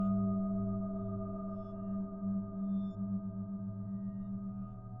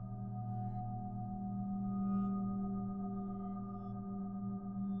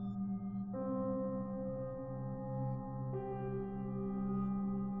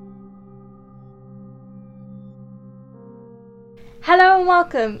Hello and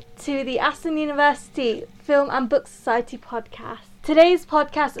welcome to the Aston University Film and Book Society podcast. Today's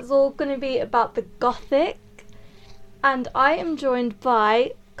podcast is all going to be about the Gothic, and I am joined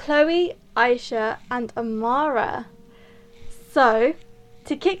by Chloe, Aisha and Amara. So,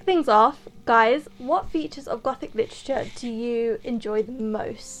 to kick things off, guys, what features of Gothic literature do you enjoy the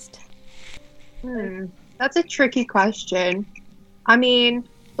most? That's a tricky question. I mean,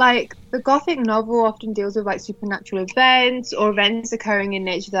 like, the Gothic novel often deals with, like, supernatural events or events occurring in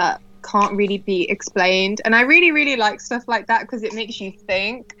nature that can't really be explained. And I really, really like stuff like that because it makes you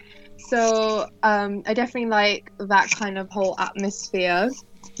think. So I definitely like that kind of whole atmosphere,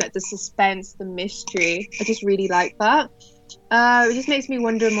 like the suspense, the mystery. I just really like that. It just makes me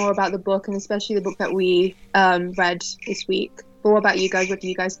wonder more about the book, and especially the book that we read this week. But what about you guys? What do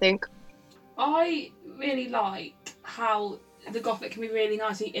you guys think? I really like how the Gothic can be really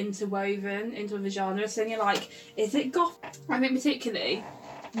nicely interwoven into the genre. So you're like, is it Gothic? I mean, particularly,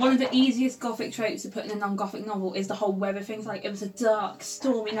 one of the easiest Gothic tropes to put in a non-Gothic novel is the whole weather thing. Like, it was a dark,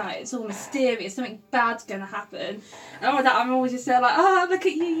 stormy night. It's all mysterious. Something bad's going to happen. And all that, I'm always just there like, look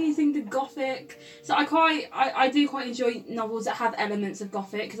at you using the Gothic. So I do quite enjoy novels that have elements of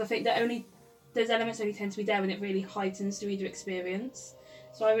Gothic, because I think that those elements only tend to be there when it really heightens the reader experience.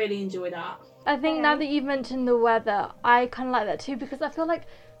 So I really enjoy that. I think now that you've mentioned the weather, I kind of like that too, because I feel like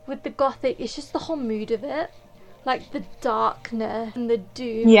with the Gothic, it's just the whole mood of it. Like the darkness and the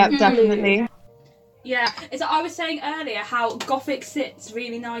doom. Yeah, definitely. Yeah, it's like I was saying earlier how Gothic sits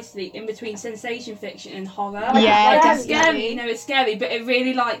really nicely in between sensation fiction and horror. Yeah, like, definitely. it's scary, it's scary, but it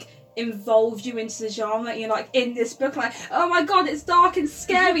really involves you into the genre. You're like in this book, like, oh my god, it's dark and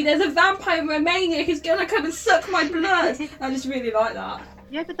scary. There's a vampire Romaniac who's gonna come and suck my blood. I just really like that.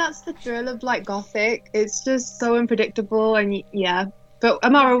 Yeah, but that's the thrill of, like, Gothic. It's just so unpredictable, and yeah. But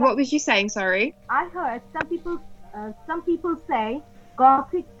Amara, what was you saying? Sorry. I heard some people say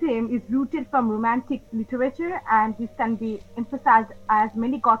Gothic theme is rooted from Romantic literature, and this can be emphasized as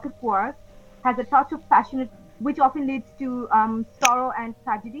many Gothic works has a touch of passion, which often leads to sorrow and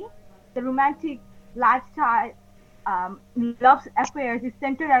tragedy. The Romantic lifestyle, love affairs is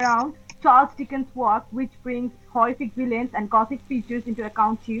centered around Charles Dickens' work, which brings horrific villains and Gothic features into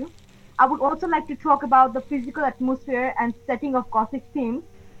account too. I would also like to talk about the physical atmosphere and setting of Gothic themes,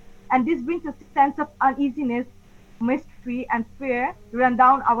 and this brings a sense of uneasiness, mystery, and fear run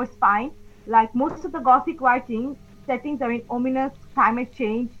down our spine. Like most of the Gothic writing, settings are in ominous climate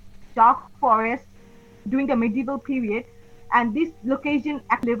change, dark forests during the medieval period, and this location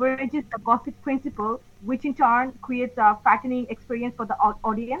leverages the Gothic principle, which in turn creates a frightening experience for the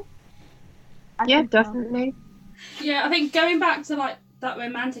audience. Yeah, definitely. Yeah, I think going back to that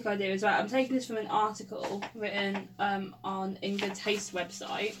romantic idea as well, I'm taking this from an article written on England Taste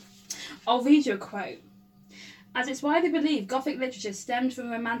website. I'll read you a quote. As it's widely believed, Gothic literature stemmed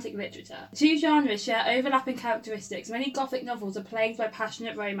from Romantic literature. The two genres share overlapping characteristics. Many Gothic novels are plagued by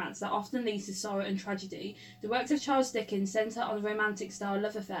passionate romance that often leads to sorrow and tragedy. The works of Charles Dickens centre on a Romantic-style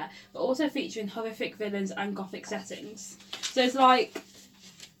love affair, but also featuring horrific villains and Gothic settings. So it's like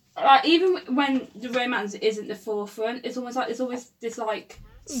even when the romance isn't the forefront, it's almost like there's always this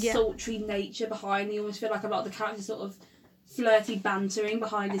sultry nature behind. You almost feel like a lot of the characters sort of flirty bantering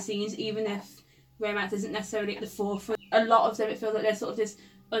behind the scenes, even if romance isn't necessarily at the forefront. A lot of them, it feels like there's sort of this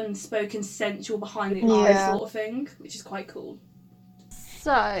unspoken sensual behind the eyes sort of thing, which is quite cool.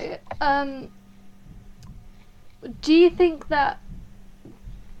 So, do you think that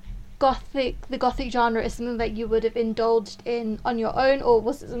the Gothic genre is something that you would have indulged in on your own, or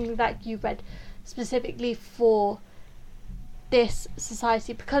was it something that you read specifically for this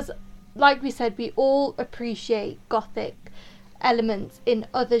society? Because, like we said, we all appreciate Gothic elements in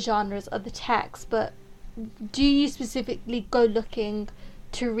other genres, other texts, but do you specifically go looking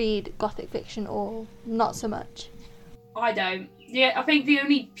to read Gothic fiction, or not so much? I don't. Yeah, I think the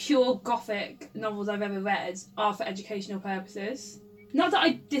only pure Gothic novels I've ever read are for educational purposes. Not that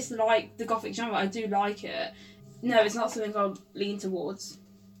I dislike the Gothic genre, I do like it. No, it's not something I'll lean towards.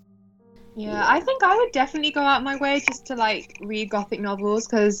 Yeah, I think I would definitely go out my way just to, like, read Gothic novels,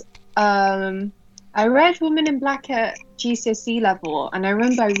 because I read Woman in Black at GCSE level, and I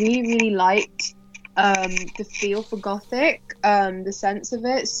remember I really, really liked the feel for Gothic, the sense of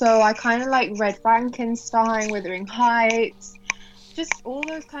it. So I kind of read Frankenstein, Wuthering Heights, just all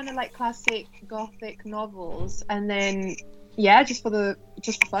those kind of classic Gothic novels, and then just for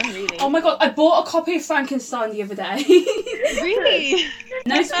fun, really. Oh my god, I bought a copy of Frankenstein the other day. Really?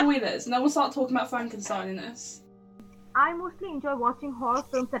 No spoilers. No one start talking about Frankenstein in this. I mostly enjoy watching horror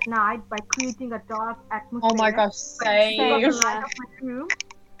films at night by creating a dark atmosphere. Oh my gosh, same. The light of my room,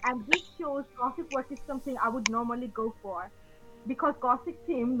 and this shows Gothic work is something I would normally go for. because Gothic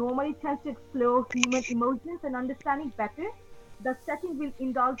theme normally tends to explore human emotions and understanding better, the setting will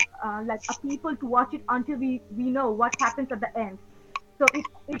indulge like a people to watch it until we know what happens at the end. So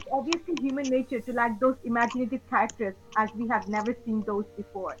it's obviously human nature to like those imaginative characters as we have never seen those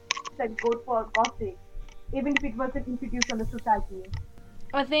before. So I'd go for Gothic, even if it wasn't introduced on the society.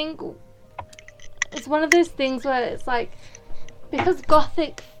 I think it's one of those things where it's like, because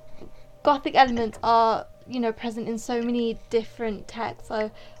Gothic elements are, you know, present in so many different texts.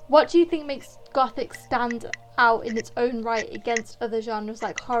 So what do you think makes Gothic stand out in its own right against other genres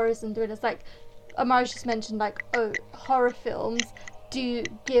like horrors and thrillers? Like Amara just mentioned, like, oh, horror films do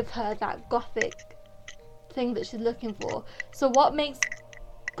give her that Gothic thing that she's looking for. So what makes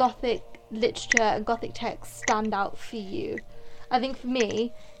Gothic literature and Gothic text stand out for you? I think for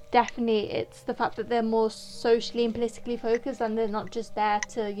me, definitely it's the fact that they're more socially and politically focused, and they're not just there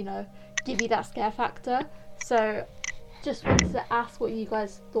to, you know, give you that scare factor. So just wanted to ask what you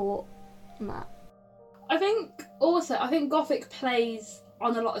guys thought on that. I think Gothic plays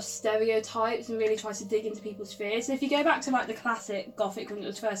on a lot of stereotypes and really tries to dig into people's fears. So if you go back to like the classic Gothic when it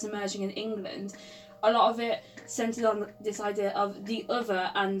was first emerging in England, a lot of it centred on this idea of the other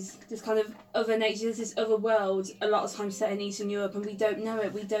and this kind of other nature. There's this other world, a lot of times set in Eastern Europe, and we don't know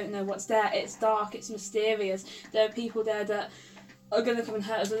it. We don't know what's there. It's dark. It's mysterious. There are people there that are going to come and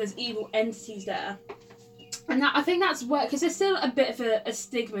hurt us, or there's evil entities there. And I think that's where, because there's still a bit of a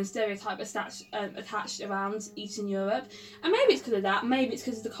stigma and stereotype attached around Eastern Europe, and maybe it's because of that, maybe it's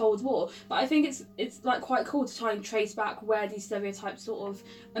because of the Cold War. But I think it's like quite cool to try and trace back where these stereotypes sort of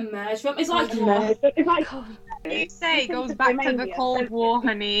emerge from. It's like you say it goes back to the Cold War,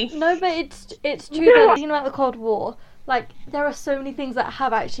 honey. No, but it's true that thinking about the Cold War, like there are so many things that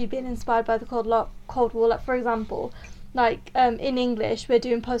have actually been inspired by the Cold War. Like for example, like in English we're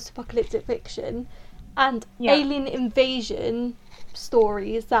doing post-apocalyptic fiction. And alien invasion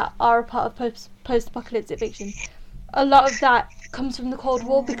stories that are a part of post-apocalyptic fiction. A lot of that comes from the Cold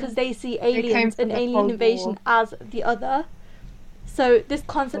War because they see aliens and alien invasion as the other. So this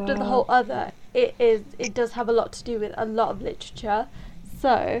concept of the whole other, it does have a lot to do with a lot of literature.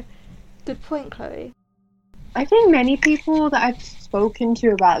 So, good point, Chloe. I think many people that I've spoken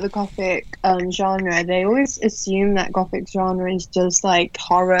to about the Gothic genre, they always assume that Gothic genre is just like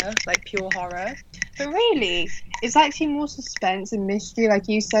horror, like pure horror. But really, it's actually more suspense and mystery, like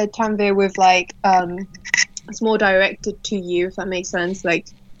you said, Tanvir, with like it's more directed to you, if that makes sense. Like,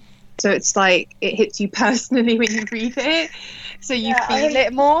 so it's like it hits you personally when you read it, so you feel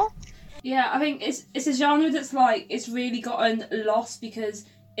it more. Yeah, I think it's a genre that's like it's really gotten lost because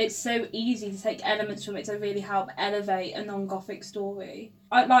it's so easy to take elements from it to really help elevate a non-Gothic story.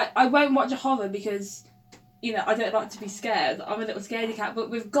 I won't watch a horror because, you know, I don't like to be scared. I'm a little scaredy cat. But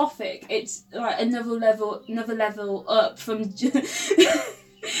with Gothic, it's like another level up from.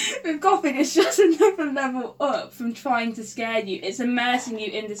 With Gothic, it's just another level up from trying to scare you. It's immersing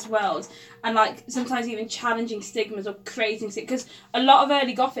you in this world, and like sometimes even challenging stigmas or creating because a lot of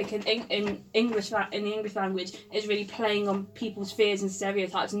early Gothic in the English language is really playing on people's fears and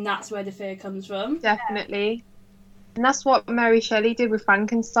stereotypes, and that's where the fear comes from. Definitely, and that's what Mary Shelley did with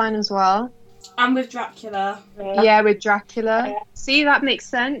Frankenstein as well. And with Dracula. Yeah, with Dracula. See, that makes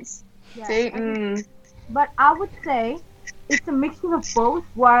sense. Yeah. See? But I would say it's a mixture of both,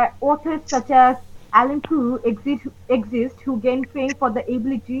 where authors such as Alan Poe exist who gain fame for the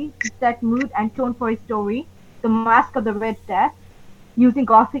ability to set mood and tone for his story, The Mask of the Red Death, using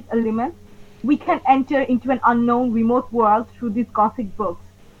Gothic elements. We can enter into an unknown, remote world through these Gothic books.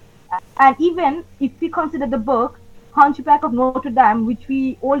 And even if we consider the book Hunchback of Notre Dame, which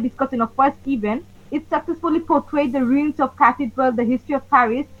we all discussed in our first event, it successfully portrayed the ruins of cathedral, the history of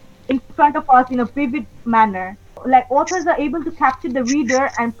Paris, in front of us in a vivid manner. Like authors are able to capture the reader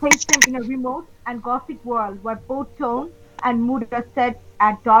and place them in a remote and Gothic world where both tone and mood are set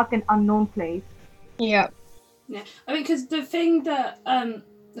at dark and unknown place. Yeah. Yeah, I mean, because the thing that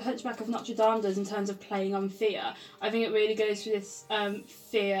the Hunchback of Notre Dame does in terms of playing on fear, I think it really goes for this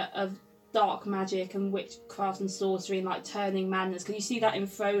fear of dark magic and witchcraft and sorcery and like turning madness, because you see that in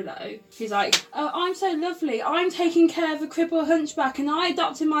Frollo. He's like, oh, I'm so lovely, I'm taking care of a crippled hunchback and I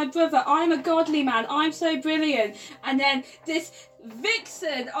adopted my brother, I'm a godly man, I'm so brilliant. And then this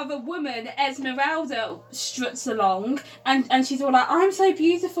vixen of a woman, Esmeralda, struts along and she's all like, I'm so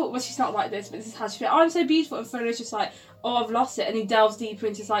beautiful. Well, she's not like this, but this is how she feels. I'm so beautiful. And Frollo's just like, oh, I've lost it. And he delves deeper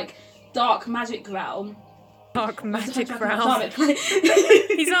into this like dark magic realm. Dark magic realm.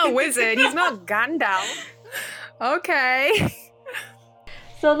 He's not a wizard. He's not Gandalf. Okay.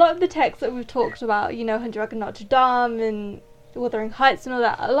 So a lot of the texts that we've talked about, you know, Hunchback of Notre Dame and Wuthering Heights and all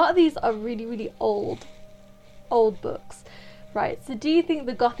that, a lot of these are really, really old books. right? So do you think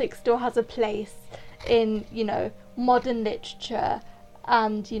the Gothic still has a place in, you know, modern literature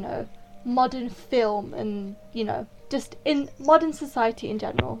and, you know, modern film and, you know, just in modern society in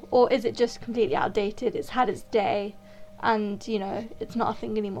general? Or is it just completely outdated, it's had its day, and, you know, it's not a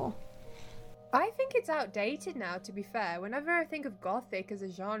thing anymore? I think it's outdated now, to be fair. Whenever I think of Gothic as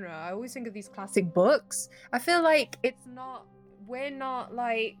a genre, I always think of these classic books. I feel like we're not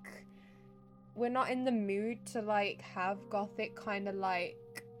in the mood to, like, have Gothic kind of, like,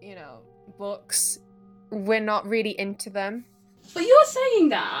 you know, books. We're not really into them. But you're saying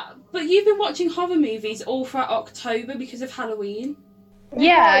that, but you've been watching horror movies all throughout October because of Halloween.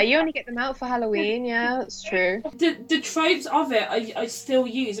 Yeah, you only get them out for Halloween. Yeah, that's true. The tropes of it are still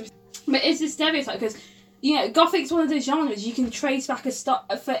used. But it's a stereotype because, you know, Gothic's one of those genres you can trace back for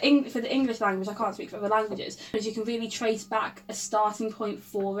the English language. I can't speak for other languages, but you can really trace back a starting point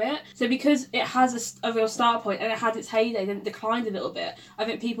for it. So because it has a real start point and it had its heyday, then it declined a little bit. I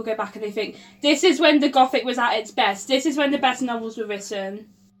think people go back and they think this is when the Gothic was at its best. This is when the best novels were written.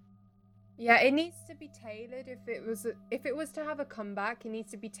 Yeah, it needs to be tailored. If it was to have a comeback, it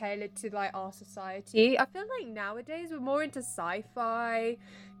needs to be tailored to, like, our society. I feel like nowadays we're more into sci-fi,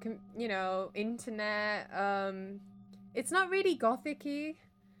 you know, internet. It's not really Gothic-y.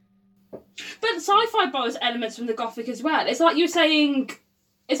 But sci-fi borrows elements from the Gothic as well. It's like you were saying.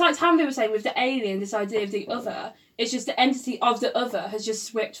 It's like Tammy was saying with the alien, this idea of the other. It's just the entity of the other has just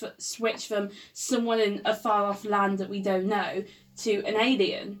switched from someone in a far-off land that we don't know to an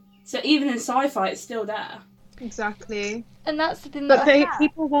alien. So even in sci-fi, it's still there. Exactly. And that's the thing But that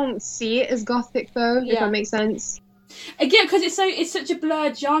people won't see it as Gothic, though, if that makes sense. Again, because it's such a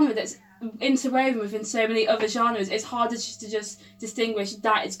blurred genre that's interwoven within so many other genres. It's harder to just distinguish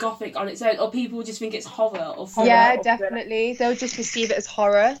that it's Gothic on its own, or people just think it's horror or thriller. Yeah, definitely. They'll just perceive it as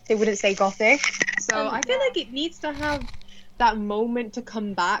horror. They wouldn't say Gothic. So I feel like it needs to have that moment to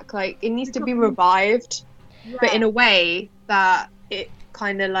come back. Like, it needs to be revived, but in a way that it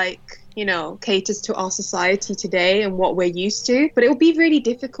kind of, like, you know, caters to our society today and what we're used to. But it will be really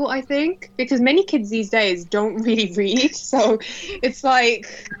difficult, I think, because many kids these days don't really read. So it's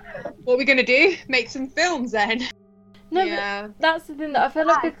like, what are we going to do? Make some films then? No, but that's the thing that I feel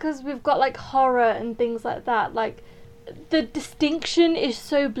like, because we've got, like, horror and things like that, like, the distinction is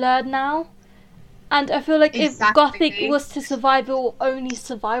so blurred now. And I feel like if Gothic was to survive, it will only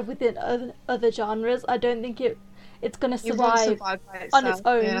survive within other genres. I don't think it's going to survive on its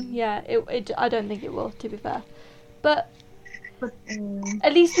own. Yeah, I don't think it will, to be fair. But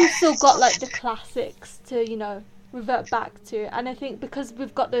at least we've still got, like, the classics to, you know, revert back to. And I think because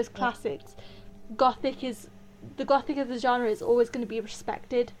we've got those classics, the Gothic as a genre is always going to be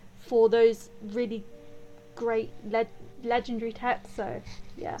respected for those really great legendary texts. So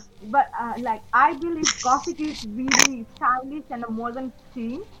yeah. But like, I believe Gothic is really stylish and a modern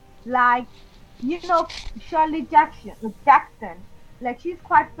theme. Like, you know, Shirley Jackson, like, she's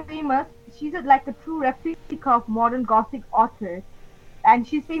quite famous. She's like a true replica of modern Gothic authors, and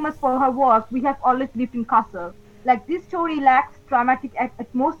she's famous for her work We Have Always Lived in Castle. Like, this story lacks dramatic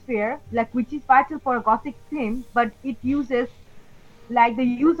atmosphere, like, which is vital for a Gothic theme, but it uses, like, the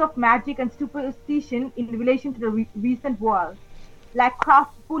use of magic and superstition in relation to the recent world, like,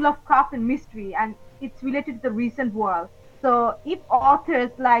 full of craft and mystery, and it's related to the recent world. So if authors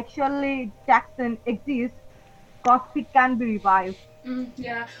like Shirley Jackson exist, Gothic can be revived.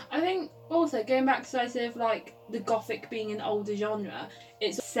 Yeah, I think also going back to the idea of, like, the Gothic being an older genre,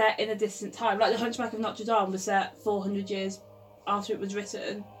 it's set in a distant time. Like, The Hunchback of Notre Dame was set 400 years after it was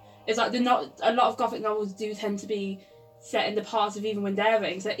written. It's like a lot of Gothic novels do tend to be set in the past of even when they're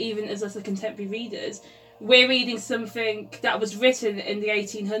written. So even as us, the contemporary readers, we're reading something that was written in the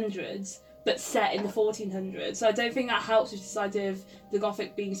 1800s but set in the 1400s. So I don't think that helps with this idea of the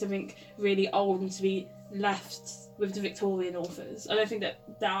Gothic being something really old and to be left with the Victorian authors. I don't think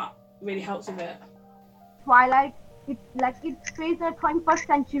that really helps with it. Twilight, it's based on a 21st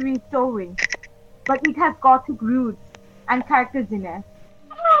century story, but it has Gothic roots and characters in it.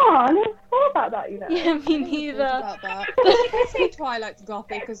 Oh, I never thought about that, you know. Yeah, me neither. I say Twilight's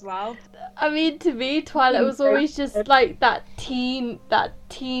Gothic as well. I mean, to me, Twilight was always just like that teen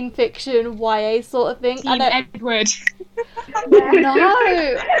fiction YA sort of thing. Team Edward. No,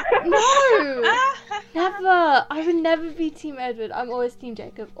 never. I would never be Team Edward. I'm always Team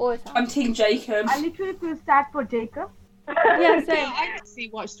Jacob. Always. I'm Team Jacob. I literally feel sad for Jacob. Yeah, same. Yeah, I actually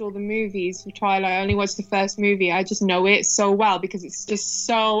watched all the movies for Twilight. I only watched the first movie. I just know it so well because it's just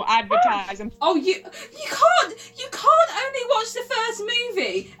so advertised. Oh, you can't only watch the first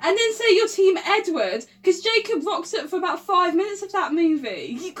movie and then say you're Team Edward because Jacob rocks up for about 5 minutes of that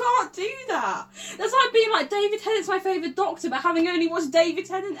movie. You can't do that. That's like being like David Tennant's my favourite Doctor, but having only watched David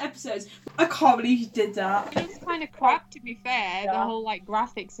Tennant episodes. I can't believe you did that. It was kind of crap, to be fair. The whole like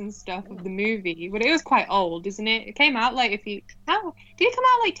graphics and stuff of the movie, but it was quite old, isn't it? It came out like did it come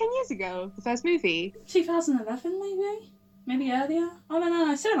out like 10 years ago? The first movie. 2011 maybe earlier. I don't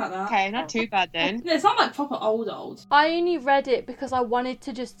know, something like that. Okay, not too bad then. Yeah, it's not like proper old. I only read it because I wanted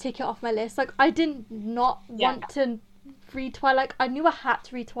to just tick it off my list. Like, I didn't not want to read Twilight. I knew I had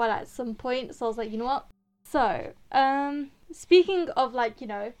to read Twilight at some point, so I was like, you know what? So, speaking of, like, you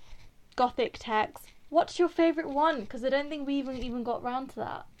know, Gothic texts, what's your favourite one? Because I don't think we even got round to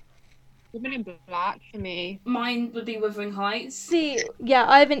that. Woman in Black for me. Mine would be Wuthering Heights. See, yeah,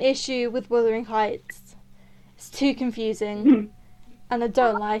 I have an issue with Wuthering Heights. It's too confusing. And I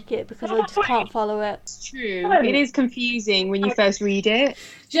don't like it because I just can't follow it. It's true. It is confusing when you first read it.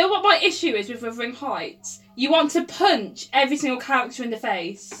 Do you know what my issue is with Wuthering Heights? You want to punch every single character in the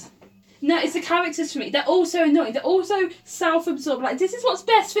face. No, it's the characters for me. They're all so annoying. They're all so self-absorbed. Like, this is what's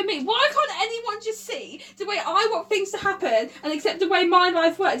best for me. Why can't anyone just see the way I want things to happen and accept the way my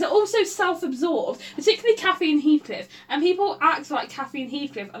life works? They're all so self-absorbed, particularly Kathy and Heathcliff. And people act like Kathy and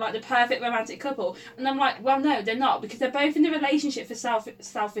Heathcliff are like the perfect romantic couple. And I'm like, well, no, they're not, because they're both in the relationship for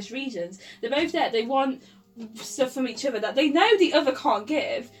selfish reasons. They're both there. They want stuff from each other that they know the other can't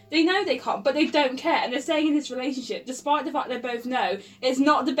give. They know they can't, but they don't care, and they're staying in this relationship despite the fact they both know it's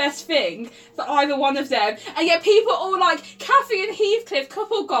not the best thing for either one of them. And yet people are all like, Kathy and Heathcliff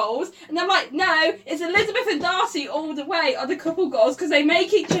couple goals, and I'm like, no, it's Elizabeth and Darcy all the way are the couple goals because they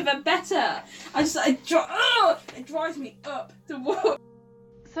make each other better. It drives me up the wall.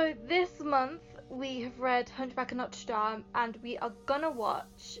 So this month we have read Hunchback of Notre Dame, and we are gonna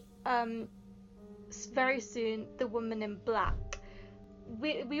watch very soon The Woman in Black.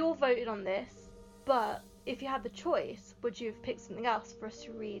 We all voted on this, but if you had the choice, would you have picked something else for us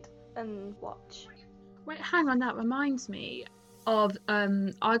to read and watch? Wait, hang on, that reminds me of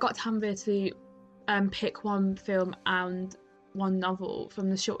I got Tanvir to pick one film and one novel from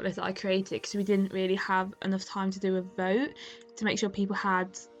the shortlist that I created because we didn't really have enough time to do a vote to make sure people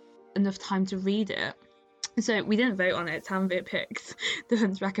had enough time to read it. So we didn't vote on it. Tanvir picked The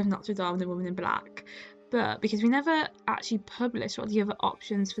Hunchback of Notre Dame and The Woman in Black. But because we never actually published what the other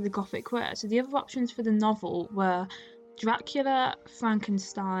options for the Gothic were, so the other options for the novel were Dracula,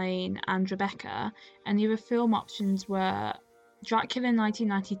 Frankenstein and Rebecca, and the other film options were Dracula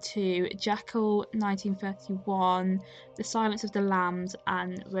 1992, Jekyll 1931, The Silence of the Lambs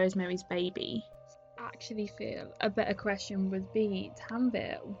and Rosemary's Baby. Actually feel a better question would be,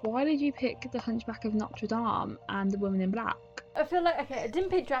 Tanvir, why did you pick The Hunchback of Notre Dame and The Woman in Black? I feel like, okay, I didn't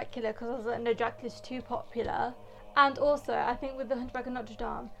pick Dracula because I was like, no, Dracula's too popular. And also, I think with The Hunchback of Notre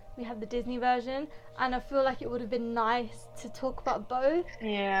Dame, we had the Disney version, and I feel like it would have been nice to talk about both.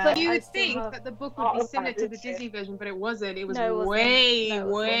 Yeah. But You I would still think have- that the book would be similar to the Disney version, but it wasn't. It was No, it wasn't. way No, it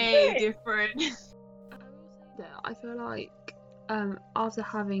wasn't. way different. I feel like after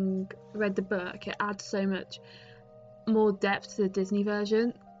having read the book, it adds so much more depth to the Disney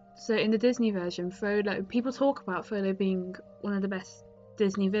version. So in the Disney version, Frollo, people talk about Frollo being one of the best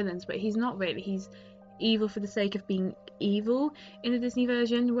Disney villains, but he's not really. He's evil for the sake of being evil in the Disney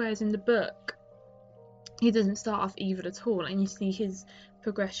version, whereas in the book, he doesn't start off evil at all, and you see his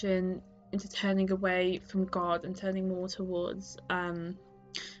progression into turning away from God and turning more towards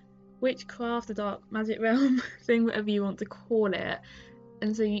witchcraft, the dark magic realm thing, whatever you want to call it.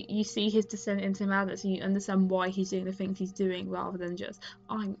 And so you see his descent into madness, and you understand why he's doing the things he's doing rather than just,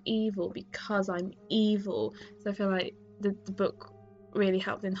 I'm evil because I'm evil. So I feel like the book really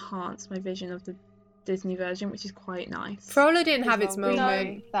helped enhance my vision of the Disney version, which is quite nice. Frollo didn't have its No,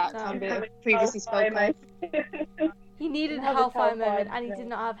 moment. that Tanvir previously spoke of. He needed a Have a Hellfire Hellfire moment, and he moment. did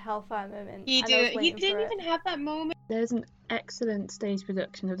not have Hellfire moment. He and I was did. He waiting for didn't it. even have that moment. There's an excellent stage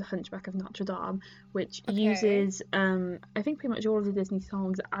production of The Hunchback of Notre Dame, which Okay. uses, I think, pretty much all of the Disney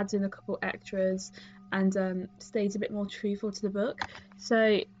songs, adds in a couple extras, and stays a bit more truthful to the book.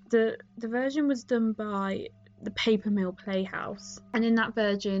 So the version was done by the Paper Mill Playhouse, and in that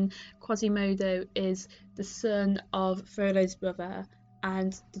version, Quasimodo is the son of Frollo's brother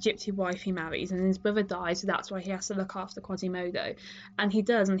and the gypsy wife he marries, and his brother dies, so that's why he has to look after Quasimodo. And he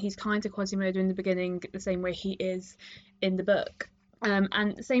does, and he's kind to Quasimodo in the beginning the same way he is in the book.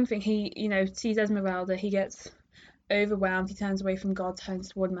 And the same thing, he, sees Esmeralda, he gets overwhelmed, he turns away from God, turns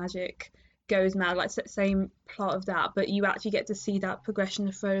toward magic, goes mad, like same plot of that, but you actually get to see that progression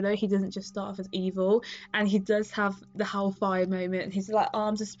of Frodo. He doesn't just start off as evil, and he does have the hellfire moment. His like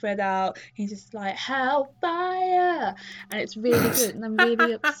arms are spread out, he's just like hellfire, and it's really good. And I'm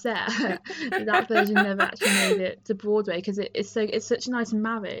really upset that version never actually made it to Broadway, because it's such a nice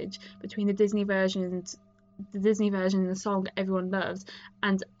marriage between the Disney version and the song that everyone loves,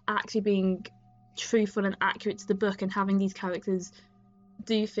 and actually being truthful and accurate to the book, and having these characters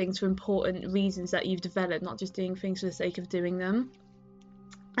do things for important reasons that you've developed, not just doing things for the sake of doing them.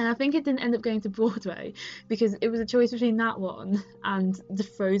 And I think it didn't end up going to Broadway because it was a choice between that one and the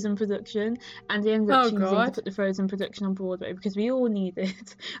Frozen production, and they ended up choosing to put the Frozen production on Broadway because we all needed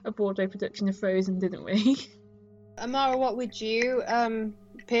a Broadway production of Frozen, didn't we? Amara, what would you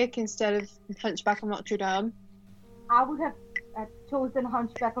pick instead of Hunchback of Notre Dame? I would have chosen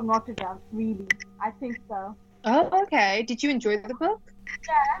Hunchback of Notre Dame, really. I think so. Oh, okay. Did you enjoy the book?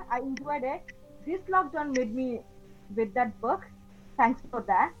 Yeah, I enjoyed it. This lockdown made me with that book. Thanks for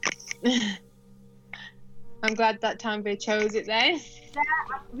that. I'm glad that Tanvi chose it then. Yeah,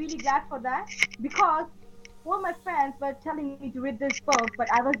 I'm really glad for that, because all my friends were telling me to read this book,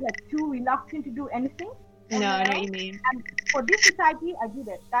 but I was like too reluctant to do anything. No, I know what you mean. And for this society, I did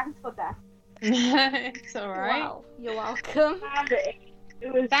it. Thanks for that. It's alright. Wow, you're welcome.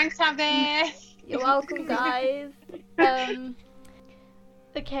 Thanks, Tanvi. You're welcome, guys.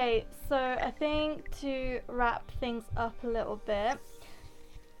 Okay, so I think to wrap things up a little bit,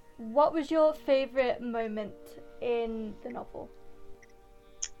 what was your favourite moment in the novel?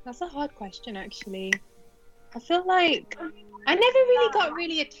 That's a hard question, actually. I feel like I never really got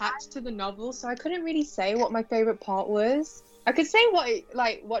really attached to the novel, so I couldn't really say what my favourite part was. I could say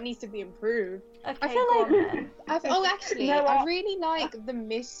what needs to be improved. Okay, I feel like I really like the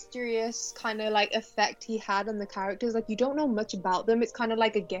mysterious kind of like effect he had on the characters. Like, you don't know much about them. It's kind of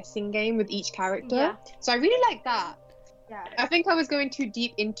like a guessing game with each character. Yeah. So I really like that. Yeah. I think I was going too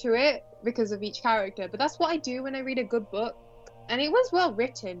deep into it because of each character, but that's what I do when I read a good book. And it was well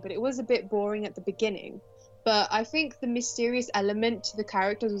written, but it was a bit boring at the beginning. But I think the mysterious element to the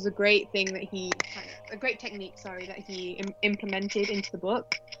characters was a great thing that a great technique, that he implemented into the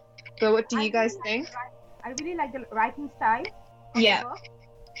book. So what do you guys think? I really like the writing style. Yeah. Book.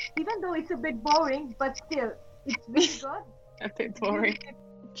 Even though it's a bit boring, but still, it's really good. A bit boring.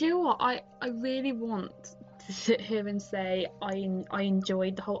 Do you know what? I really want to sit here and say I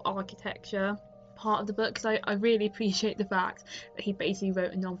enjoyed the whole architecture part of the book, because I really appreciate the fact that he basically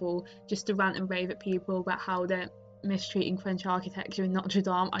wrote a novel just to rant and rave at people about how they're mistreating French architecture in Notre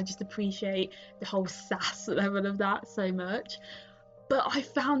Dame. I just appreciate the whole sass level of that so much. But I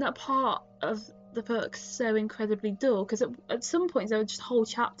found that part of the book so incredibly dull, because at some points there were just whole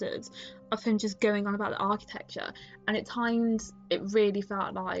chapters of him just going on about the architecture, and at times it really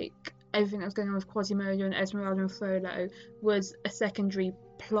felt like everything that was going on with Quasimodo and Esmeralda and Frollo was a secondary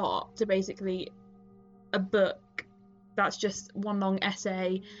plot to basically a book that's just one long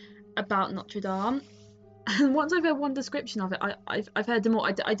essay about Notre Dame. And once I've read one description of it, I've heard them all.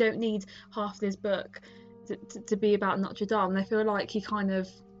 I don't need half this book to be about Notre Dame. And I feel like he kind of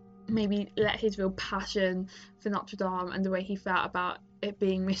maybe let his real passion for Notre Dame and the way he felt about it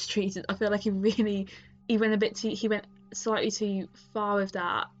being mistreated, I feel like he went slightly too far with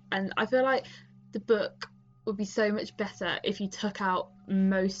that. And I feel like the book would be so much better if you took out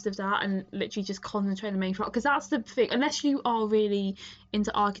most of that and literally just concentrate on the main plot, because that's the thing. Unless you are really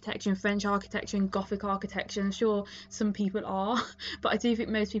into architecture and French architecture and Gothic architecture, I'm sure some people are, but I do think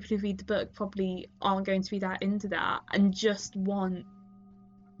most people who read the book probably aren't going to be that into that and just want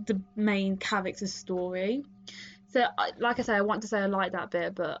the main character's story. So like I say, I want to say I like that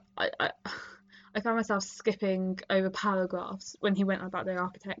bit, but I found myself skipping over paragraphs when he went on about the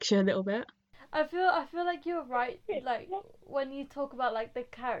architecture a little bit. I feel like you're right. Like, when you talk about like the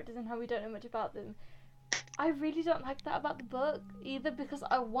characters and how we don't know much about them, I really don't like that about the book either, because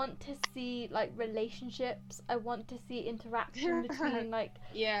I want to see like relationships. I want to see interaction between like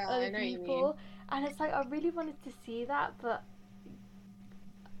other people, and it's like I really wanted to see that, but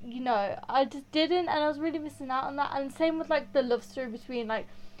I just didn't, and I was really missing out on that. And same with like the love story between like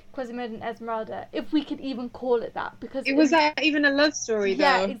Quasimodo and Esmeralda, if we could even call it that, because was that even a love story though?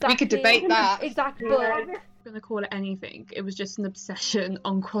 Yeah, exactly. We could debate that. Exactly. I'm gonna call it anything. It was just an obsession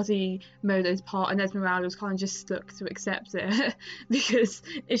on Quasimodo's part, and Esmeralda was kind of just stuck to accept it because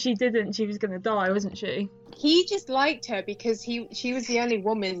if she didn't, she was gonna die, wasn't she? He just liked her because she was the only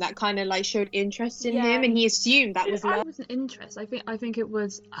woman that kind of like showed interest in him, and he assumed that was love. It wasn't interest. I think it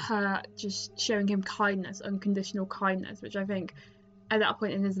was her just showing him kindness, unconditional kindness, which I think at that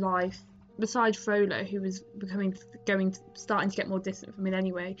point in his life besides Frollo, who was starting to get more distant from it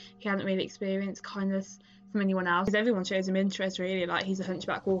anyway, he hadn't really experienced kindness from anyone else, because everyone shows him interest, really. Like, he's a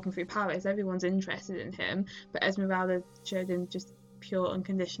hunchback walking through Paris, everyone's interested in him, but Esmeralda showed him just pure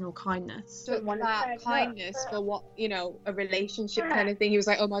unconditional kindness. Took that kindness for what, you know, a relationship kind of thing. He was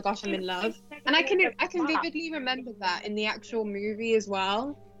like, oh my gosh, I'm in love. And I can vividly remember that in the actual movie as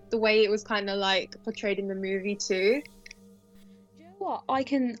well, the way it was kind of like portrayed in the movie too. Do you know what? I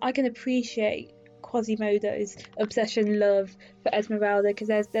can appreciate Quasimodo's obsession love for Esmeralda, because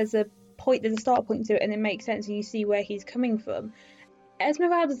there's a start point to it, and it makes sense, and you see where he's coming from.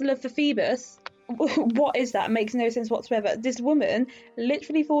 Esmeralda's love for Phoebus, what is that? It makes no sense whatsoever. This woman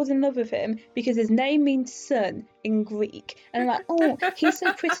literally falls in love with him because his name means sun in Greek, and like, oh, he's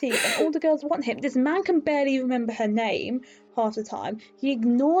so pretty, and all the girls want him. This man can barely remember her name half the time. He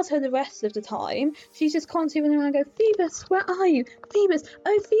ignores her the rest of the time. She's just constantly running around going, Phoebus, where are you? Phoebus,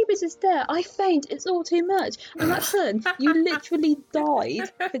 oh, Phoebus is there. I faint. It's all too much. I'm like, son, you literally died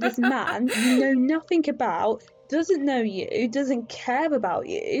for this man you know nothing about, doesn't know you, doesn't care about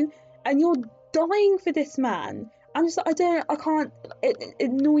you, and you're dying for this man. I'm just like, I can't, it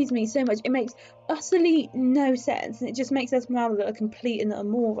annoys me so much. It makes utterly no sense, and it just makes Esmeralda look a complete and utter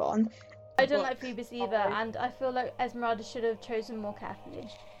moron. I don't like Phoebus either, and I feel like Esmeralda should have chosen more carefully.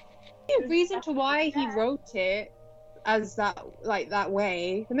 The reason to why he wrote it as that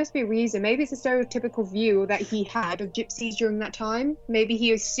way, there must be a reason. Maybe it's a stereotypical view that he had of gypsies during that time. Maybe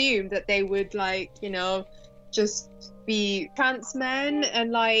he assumed that they would, like, you know, just be trans men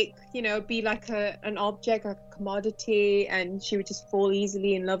and, like, you know, be like an object, like a commodity, and she would just fall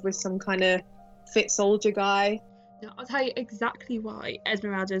easily in love with some kind of fit soldier guy. No, I'll tell you exactly why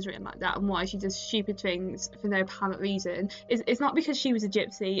Esmeralda is written like that, and why she does stupid things for no apparent reason. It's not because she was a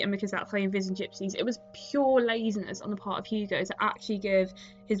gypsy and because that's how you envision gypsies. It was pure laziness on the part of Hugo to actually give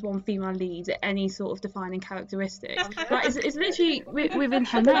his one female lead any sort of defining characteristic. Like, it's literally within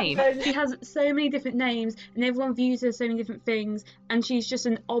her name. She has so many different names, and everyone views her as so many different things, and she's just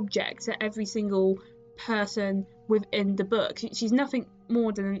an object to every single person within the book. She's nothing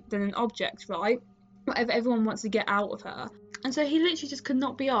more than an object, right? Whatever everyone wants to get out of her. And so he literally just could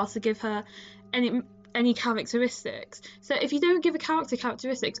not be asked to give her any characteristics. So if you don't give a character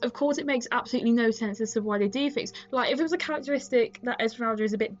characteristics, of course it makes absolutely no sense as to why they do things. Like, if it was a characteristic that Esmeralda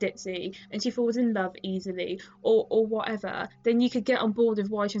is a bit ditzy and she falls in love easily, or whatever, then you could get on board with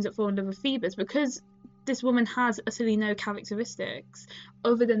why she ends up falling in love with Phoebus, because this woman has utterly no characteristics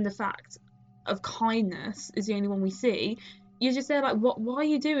other than the fact of kindness is the only one we see. You're just there like, why are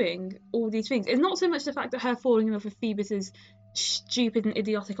you doing all these things? It's not so much the fact that her falling in love with Phoebus is stupid and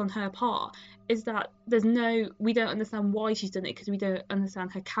idiotic on her part, is that we don't understand why she's done it, because we don't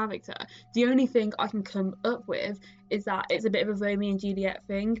understand her character. The only thing I can come up with is that it's a bit of a Romeo and Juliet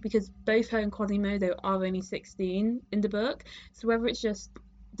thing, because both her and Quasimodo are only 16 in the book, so whether it's just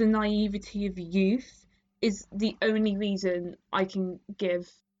the naivety of youth is the only reason I can give.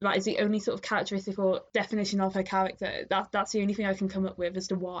 That is the only sort of characteristic or definition of her character. That's the only thing I can come up with as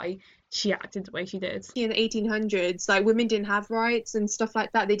to why she acted the way she did. In the 1800s, like, women didn't have rights and stuff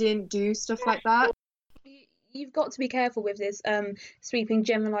like that. They didn't do stuff like that. You've got to be careful with this sweeping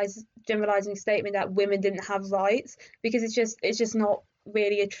generalizing statement that women didn't have rights, because it's just not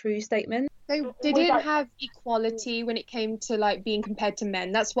really a true statement. They didn't have equality when it came to, like, being compared to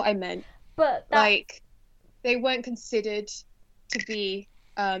men. That's what I meant. But like, they weren't considered to be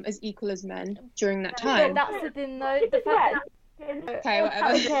as equal as men during that time. But that's the thing, though. The fact that, okay,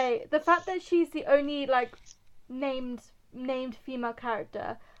 whatever. Okay, the fact that she's the only, like, named female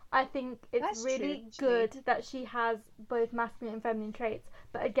character, I think it's That's really true, good that she has both masculine and feminine traits.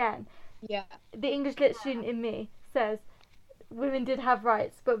 But again, yeah, the English lit student in me says women did have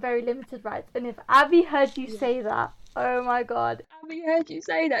rights, but very limited rights. And if Abby heard you say that, oh my god. Abby heard you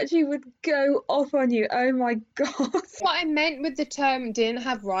say that, she would go off on you. Oh my god. What I meant with the term didn't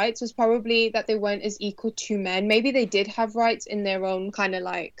have rights was probably that they weren't as equal to men. Maybe they did have rights in their own kind of,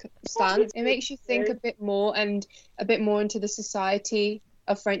 like, stance. It makes you think a bit more into the society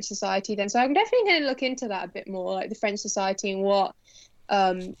of French society then. So I'm definitely going to look into that a bit more, like the French society and what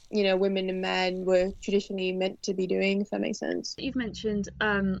you know, women and men were traditionally meant to be doing, if that makes sense. You've mentioned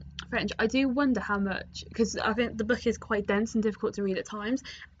French. I do wonder how much, because I think the book is quite dense and difficult to read at times,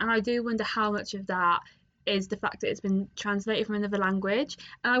 and I do wonder how much of that is the fact that it's been translated from another language.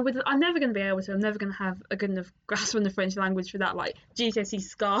 And I'm never going to be able to. I'm never going to have a good enough grasp on the French language for that. Like, GCSE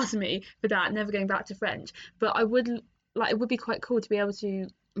scars me for that, never going back to French. But it would be quite cool to be able to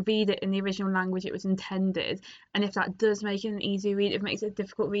read it in the original language it was intended, and if that does make it an easy read, it makes it a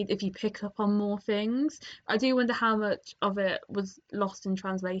difficult read if you pick up on more things. I do wonder how much of it was lost in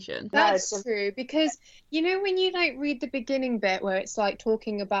translation. That's true, because you know when you like read the beginning bit where it's like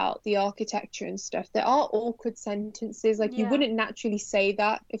talking about the architecture and stuff, there are awkward sentences, like you Yeah. wouldn't naturally say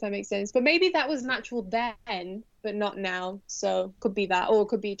that, if that makes sense. But maybe that was natural then, but not now. So could be that, or it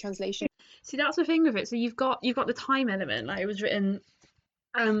could be translation. See, that's the thing with it. So you've got the time element, like it was written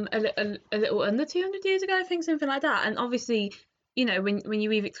a little under 200 years ago, I think, something like that. And obviously, you know, when you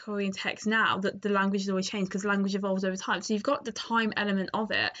read Victorian text now, the language has always changed because language evolves over time. So you've got the time element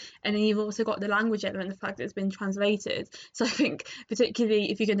of it, and then you've also got the language element, the fact that it's been translated. So I think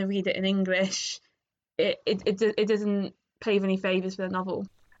particularly if you're going to read it in English, it doesn't pave any favours for the novel.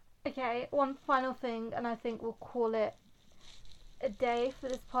 Okay, one final thing, and I think we'll call it a day for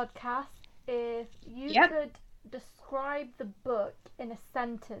this podcast. If you could describe the book in a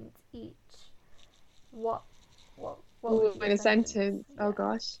sentence each, what would be in a sentence? Yeah. Oh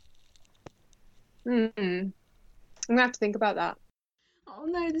gosh. I'm gonna have to think about that. Oh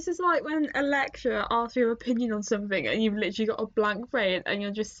no, this is like when a lecturer asks your opinion on something and you've literally got a blank brain and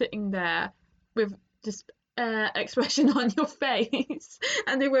you're just sitting there with just expression on your face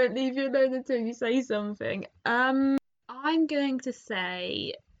and they won't leave you alone until you say something. I'm going to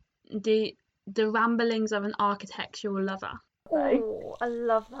say the ramblings of an architectural lover. Oh, I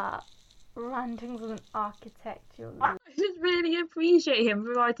love that. Rantings of an architectural lover. I just really appreciate him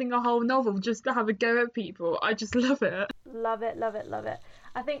for writing a whole novel just to have a go at people. I just love it. Love it, love it, love it.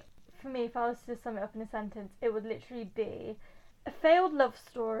 I think for me, if I was to sum it up in a sentence, it would literally be a failed love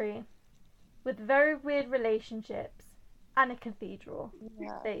story with very weird relationships and a cathedral.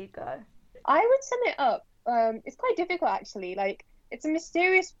 Yeah. There you go. I would sum it up. It's quite difficult actually. Like it's a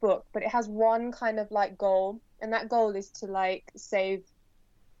mysterious book, but it has one kind of like goal, and that goal is to like save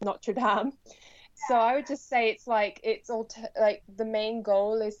Notre Dame. So I would just say it's like like the main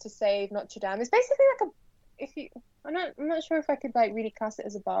goal is to save Notre Dame. It's basically like I'm not sure if I could like really class it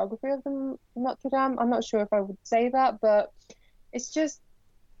as a biography of the Notre Dame. I'm not sure if I would say that, but it's just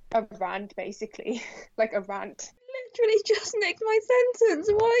a rant basically, like a rant. Literally just nicked my sentence.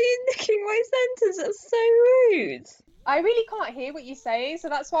 Why are you nicking my sentence? That's so rude. I really can't hear what you're saying, so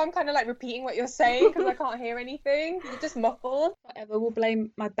that's why I'm kind of like repeating what you're saying because I can't hear anything. You're just muffled. Whatever, we'll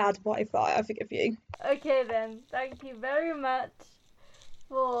blame my bad Wi-Fi. I forgive you. Okay then, thank you very much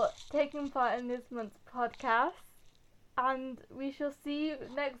for taking part in this month's podcast. And we shall see you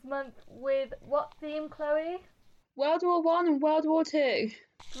next month with what theme, Chloe? World War One and World War Two.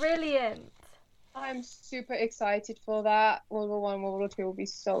 Brilliant. I'm super excited for that. World War One, World War Two will be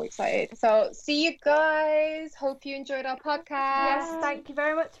so excited. So see you guys. Hope you enjoyed our podcast. Yes, thank you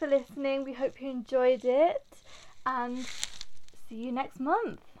very much for listening. We hope you enjoyed it. And see you next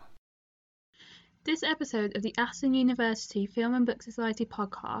month. This episode of the Aston University Film and Book Society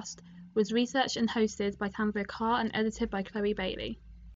podcast was researched and hosted by Tanvir Carr and edited by Chloe Bailey.